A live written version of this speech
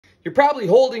You're probably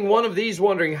holding one of these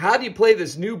wondering, how do you play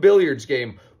this new billiards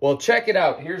game? Well, check it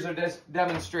out. Here's our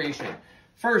demonstration.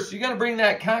 First, you're going to bring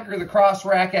that Conquer the Cross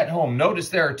rack at home. Notice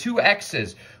there are 2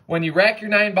 X's. When you rack your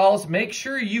 9 balls, make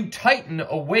sure you tighten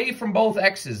away from both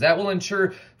X's. That will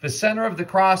ensure the center of the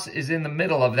cross is in the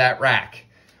middle of that rack.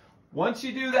 Once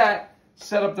you do that,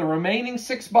 set up the remaining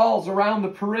 6 balls around the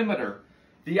perimeter.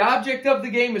 The object of the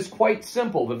game is quite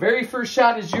simple. The very first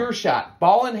shot is your shot.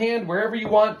 Ball in hand, wherever you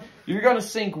want. You're going to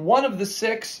sink one of the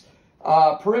 6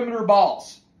 perimeter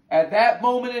balls. At that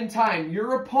moment in time,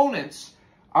 your opponents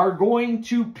are going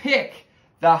to pick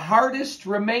the hardest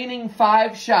remaining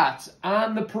 5 shots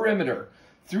on the perimeter.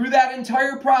 Through that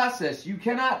entire process, you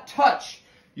cannot touch,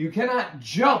 you cannot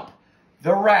jump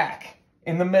the rack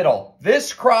in the middle.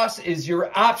 This cross is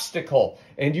your obstacle,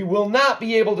 and you will not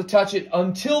be able to touch it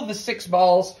until the 6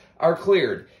 balls are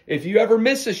cleared. If you ever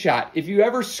miss a shot, if you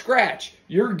ever scratch,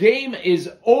 your game is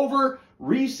over.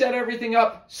 Reset everything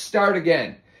up, start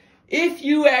again. If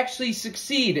you actually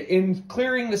succeed in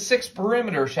clearing the 6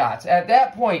 perimeter shots, at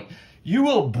that point, you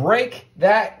will break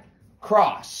that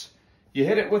cross. You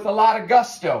hit it with a lot of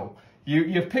gusto.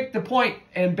 You pick the point,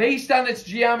 and based on its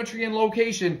geometry and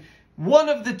location, one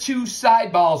of the 2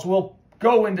 side balls will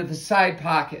go into the side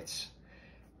pockets.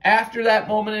 After that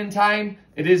moment in time,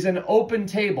 it is an open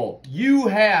table. You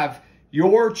have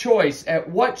your choice at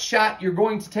what shot you're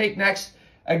going to take next.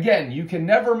 Again, you can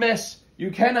never miss.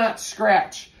 You cannot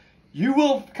scratch. You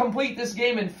will complete this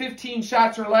game in 15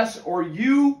 shots or less, or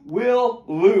you will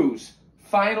lose.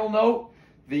 Final note,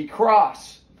 the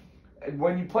cross.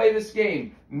 When you play this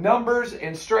game, numbers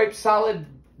and striped solid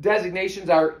designations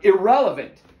are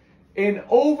irrelevant. In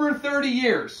over 30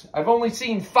 years, I've only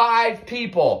seen 5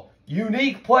 people,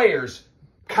 unique players,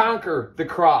 conquer the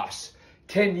cross.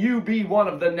 Can you be one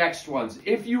of the next ones?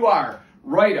 If you are,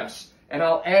 write us, and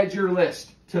I'll add your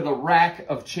list to the Rack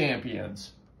of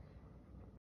Champions.